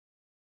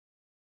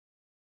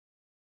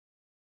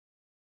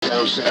Yeah.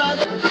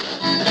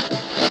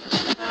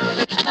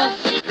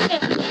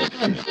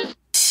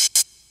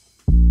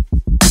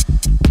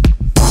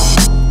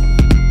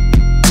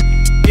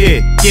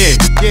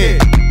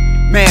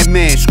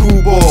 MadMen,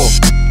 Screwball.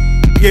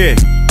 Yeah.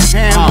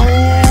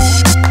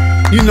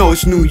 You know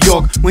it's New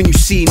York when you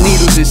see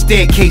needles in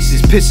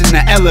staircases, piss in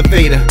the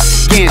elevator,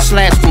 getting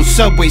slashed on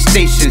subway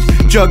stations,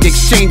 drug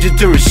exchanges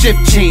during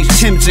shift change,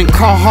 Timbs and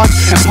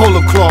Carhartts and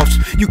polo cloths.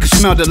 You can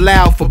smell the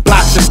loud for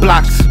blocks and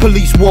blocks.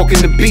 Police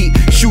walking the beat,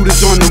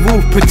 shooters on the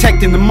roof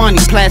protecting the money,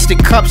 plastic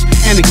cups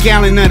and a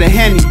gallon of the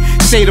Henny.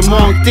 Say the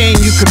wrong thing,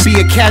 you could be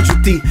a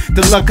casualty.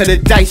 The luck of the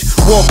dice,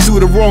 walk through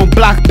the wrong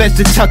block, best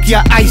to tuck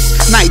your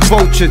ice. Night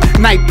vulture,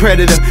 night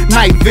predator,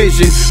 night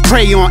vision,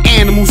 prey on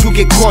animals who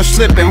get caught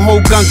slipping,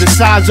 hold guns the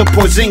size of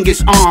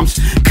Porzingis arms.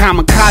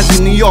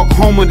 Kamikaze, New York,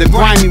 home of the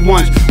grimy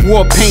ones.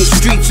 War paint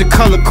streets are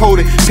color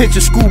coded,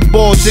 picture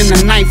Screwballs in the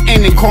ninth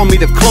inning, call me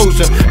the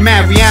closer,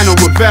 Mariano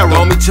Rivera.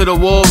 Roll me to the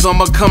walls,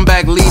 I'ma come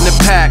back leading the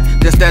pack.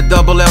 That's that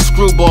double L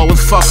Screwball,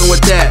 was fucking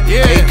with that.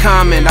 Hey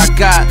Comet, I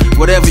got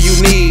whatever you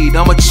need,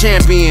 I'm a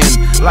champion,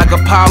 like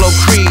Apollo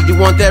Creed. You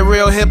want that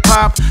real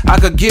hip-hop? I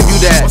could give you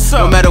that.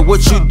 No matter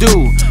what you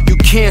do, you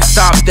can't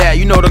stop that.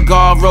 You know the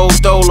guard rolls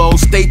dolo,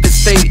 state to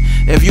state.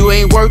 If you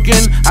ain't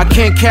working, I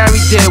can't carry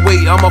dead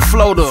weight, I'm a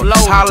floater.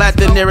 Holla at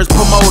the nearest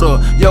promoter.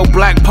 Yo,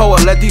 black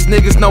poet, let these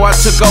niggas know I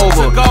took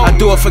over. I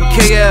do it for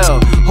KL,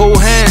 whole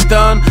hand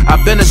done.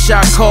 I been a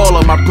shot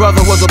caller, my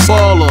brother was a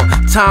baller.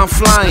 Time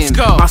flying,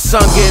 my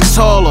son getting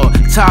taller.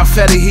 Top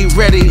Fetty, he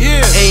ready,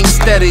 aim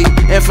steady.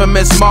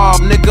 Infamous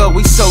Mobb, nigga,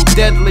 we so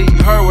deadly.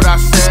 You heard what I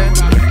said?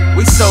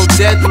 We so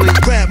deadly.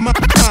 Grab my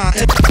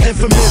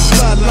infamous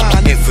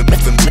bloodline.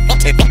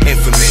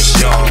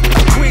 Infamous, y'all.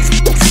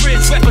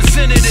 Queensbridges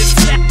representative.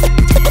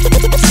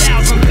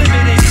 Sounds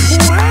unlimited.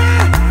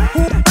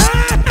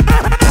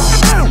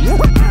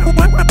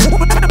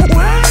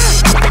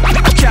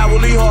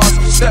 Cowardly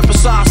hearts, step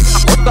aside.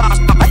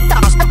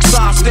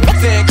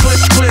 Stand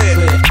clear.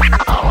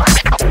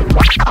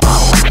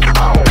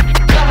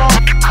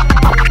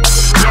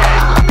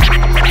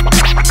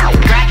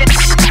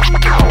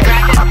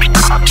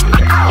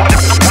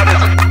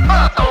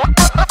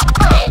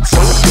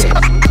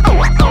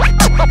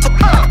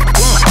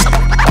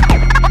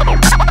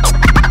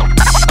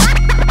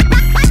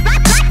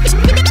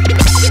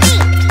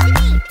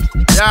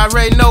 I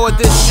already know what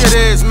this shit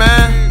is,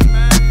 man.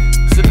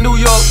 It's a New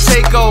York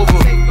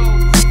takeover.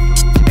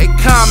 Hey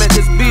Comet,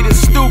 this beat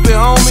is stupid,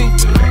 homie.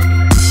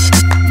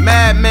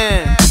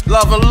 MadMen,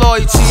 love and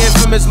loyalty,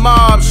 infamous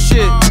Mobb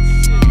shit.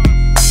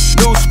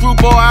 New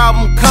Screwball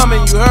album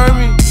coming, you heard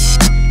me?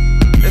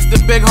 It's the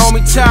big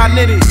homie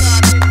Nitty.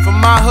 From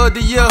my hood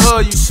to your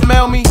hood, you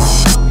smell me?